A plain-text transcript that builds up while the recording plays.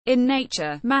In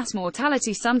nature, mass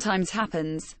mortality sometimes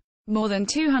happens. More than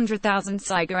 200,000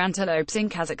 Saiga antelopes in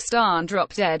Kazakhstan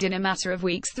drop dead in a matter of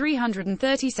weeks.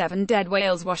 337 dead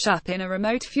whales wash up in a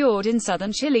remote fjord in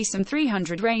southern Chile. Some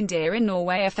 300 reindeer in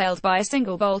Norway are felled by a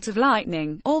single bolt of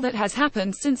lightning, all that has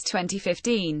happened since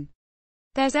 2015.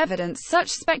 There's evidence such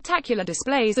spectacular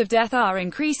displays of death are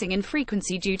increasing in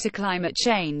frequency due to climate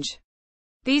change.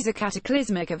 These are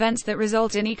cataclysmic events that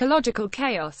result in ecological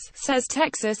chaos, says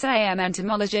Texas A&M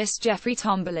entomologist Jeffrey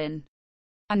Tomberlin.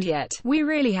 And yet, we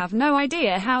really have no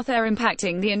idea how they're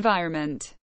impacting the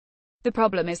environment. The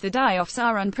problem is the die-offs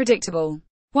are unpredictable.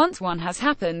 Once one has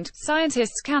happened,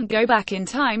 scientists can't go back in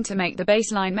time to make the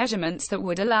baseline measurements that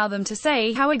would allow them to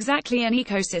say how exactly an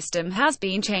ecosystem has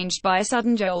been changed by a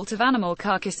sudden jolt of animal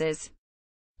carcasses.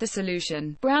 The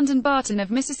solution, Brandon Barton of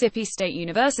Mississippi State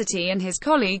University and his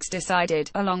colleagues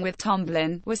decided, along with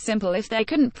Tomberlin, was simple. If they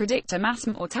couldn't predict a mass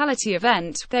mortality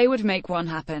event, they would make one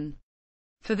happen.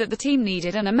 For that, the team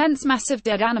needed an immense mass of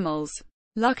dead animals.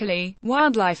 Luckily,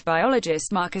 wildlife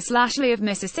biologist Marcus Lashley of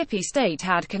Mississippi State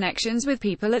had connections with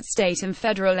people at state and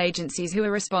federal agencies who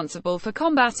are responsible for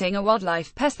combating a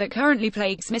wildlife pest that currently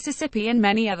plagues Mississippi and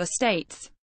many other states.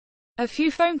 A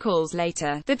few phone calls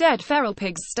later, the dead feral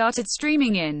pigs started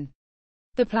streaming in.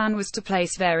 The plan was to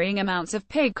place varying amounts of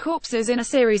pig corpses in a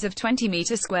series of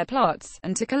 20-meter-square plots,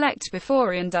 and to collect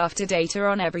before and after data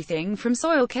on everything from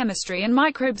soil chemistry and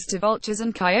microbes to vultures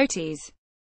and coyotes.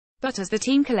 But as the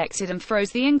team collected and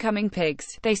froze the incoming pigs,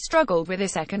 they struggled with a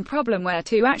second problem: where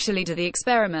to actually do the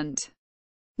experiment.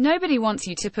 Nobody wants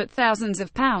you to put thousands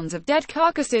of pounds of dead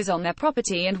carcasses on their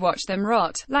property and watch them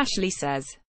rot, Lashley says.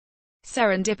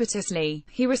 Serendipitously,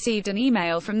 he received an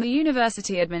email from the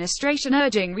university administration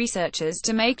urging researchers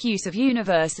to make use of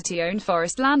university-owned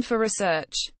forest land for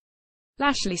research.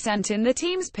 Lashley sent in the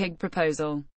team's pig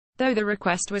proposal. Though the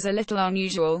request was a little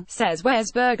unusual, says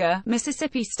Wes Berger,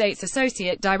 Mississippi State's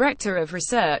Associate Director of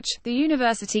Research, the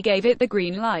university gave it the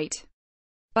green light.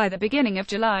 By the beginning of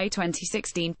July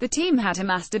 2016, the team had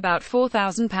amassed about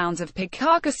 4,000 pounds of pig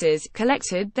carcasses,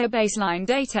 collected their baseline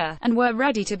data, and were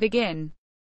ready to begin.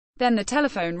 Then the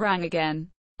telephone rang again.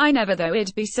 I never thought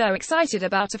I'd be so excited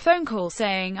about a phone call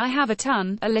saying I have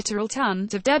a literal ton,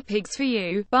 of dead pigs for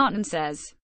you, Barton says.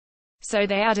 So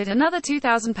they added another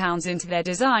 £2,000 into their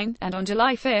design, and on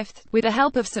July 5, with the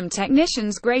help of some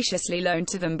technicians graciously loaned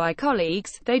to them by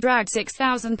colleagues, they dragged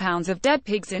 £6,000 of dead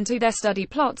pigs into their study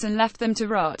plots and left them to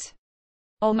rot.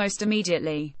 Almost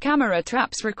immediately, camera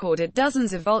traps recorded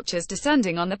dozens of vultures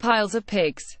descending on the piles of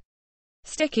pigs.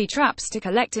 Sticky traps to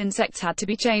collect insects had to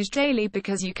be changed daily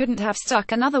because you couldn't have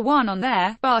stuck another one on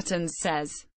there, Barton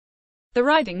says. The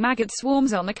writhing maggot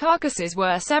swarms on the carcasses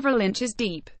were several inches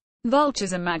deep.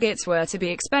 Vultures and maggots were to be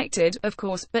expected, of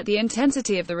course, but the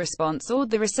intensity of the response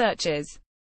awed the researchers.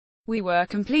 We were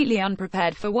completely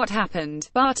unprepared for what happened,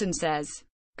 Barton says.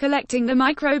 Collecting the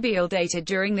microbial data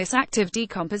during this active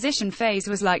decomposition phase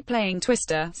was like playing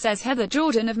Twister, says Heather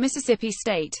Jordan of Mississippi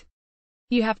State.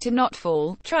 You have to not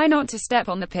fall, try not to step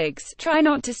on the pigs, try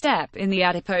not to step in the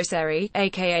adipocere,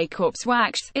 aka corpse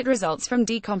wax. It results from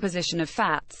decomposition of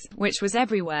fats, which was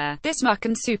everywhere, this muck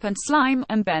and soup and slime,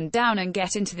 and bend down and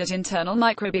get into that internal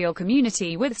microbial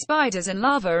community with spiders and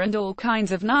larvae and all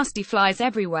kinds of nasty flies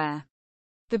everywhere.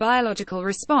 The biological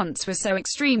response was so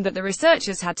extreme that the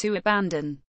researchers had to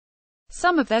abandon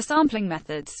some of their sampling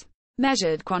methods.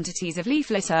 Measured quantities of leaf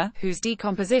litter, whose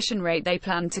decomposition rate they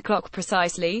planned to clock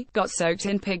precisely, got soaked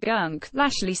in pig gunk,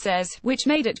 Lashley says, which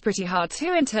made it pretty hard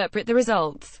to interpret the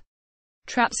results.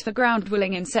 Traps for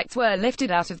ground-dwelling insects were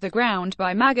lifted out of the ground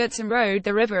by maggots and rode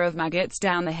the river of maggots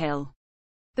down the hill.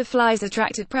 The flies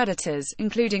attracted predators,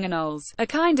 including anoles, a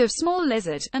kind of small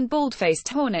lizard, and bald-faced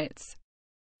hornets.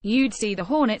 You'd see the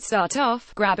hornet start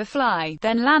off, grab a fly,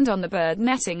 then land on the bird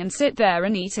netting and sit there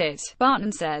and eat it,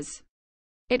 Barton says.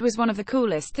 It was one of the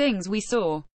coolest things we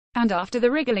saw. And after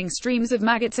the wriggling streams of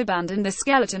maggots abandoned the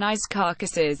skeletonized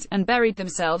carcasses, and buried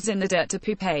themselves in the dirt to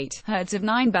pupate, herds of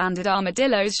 9-banded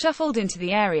armadillos shuffled into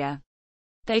the area.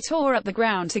 They tore up the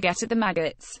ground to get at the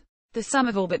maggots. The sum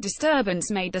of all that disturbance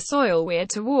made the soil weird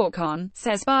to walk on,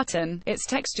 says Barton. Its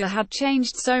texture had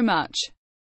changed so much.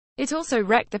 It also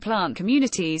wrecked the plant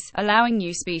communities, allowing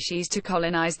new species to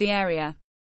colonize the area.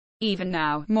 Even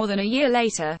now, more than a year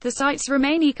later, the sites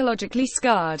remain ecologically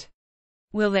scarred.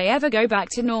 Will they ever go back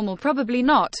to normal? Probably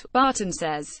not, Barton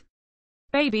says.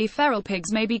 Baby feral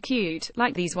pigs may be cute,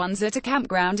 like these ones at a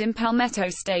campground in Palmetto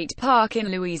State Park in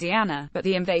Louisiana, but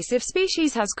the invasive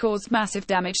species has caused massive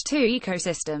damage to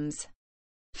ecosystems.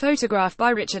 Photographed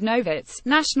by Richard Novitz,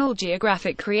 National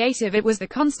Geographic Creative. It was the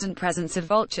constant presence of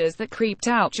vultures that creeped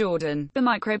out Jordan, the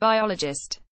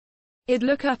microbiologist. I'd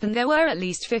look up and there were at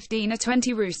least 15 or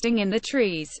 20 roosting in the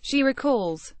trees, she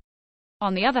recalls.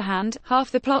 On the other hand,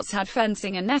 half the plots had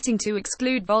fencing and netting to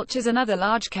exclude vultures and other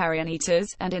large carrion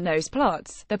eaters, and in those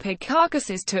plots, the pig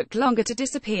carcasses took longer to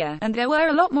disappear, and there were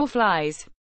a lot more flies.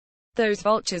 Those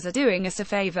vultures are doing us a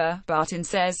favor, Barton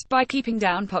says, by keeping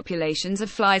down populations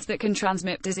of flies that can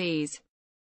transmit disease.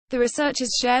 The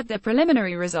researchers shared their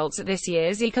preliminary results at this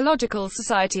year's Ecological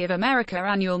Society of America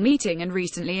annual meeting and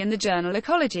recently in the journal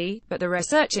Ecology, but the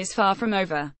research is far from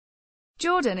over.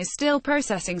 Jordan is still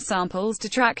processing samples to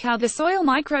track how the soil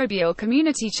microbial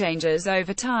community changes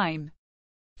over time.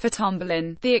 For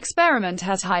Tombolin, the experiment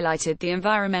has highlighted the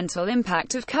environmental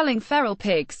impact of culling feral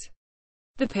pigs.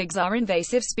 The pigs are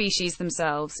invasive species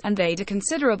themselves, and they do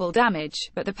considerable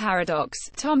damage, but the paradox,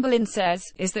 Tombolin says,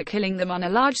 is that killing them on a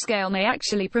large scale may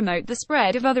actually promote the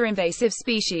spread of other invasive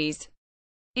species.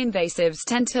 Invasives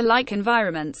tend to like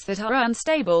environments that are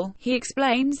unstable, he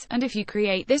explains, and if you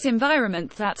create this environment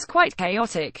that's quite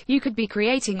chaotic, you could be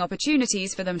creating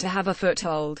opportunities for them to have a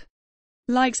foothold.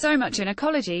 Like so much in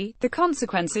ecology, the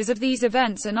consequences of these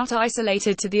events are not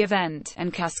isolated to the event,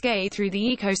 and cascade through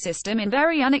the ecosystem in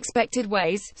very unexpected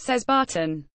ways, says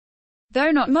Barton.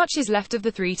 Though not much is left of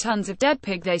the 3 tons of dead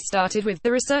pig they started with,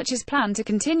 the researchers plan to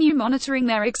continue monitoring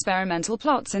their experimental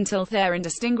plots until they're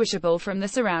indistinguishable from the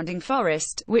surrounding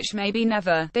forest, which may be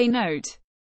never, they note.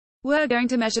 We're going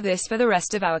to measure this for the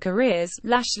rest of our careers,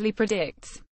 Lashley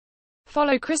predicts.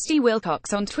 Follow Christy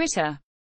Wilcox on Twitter.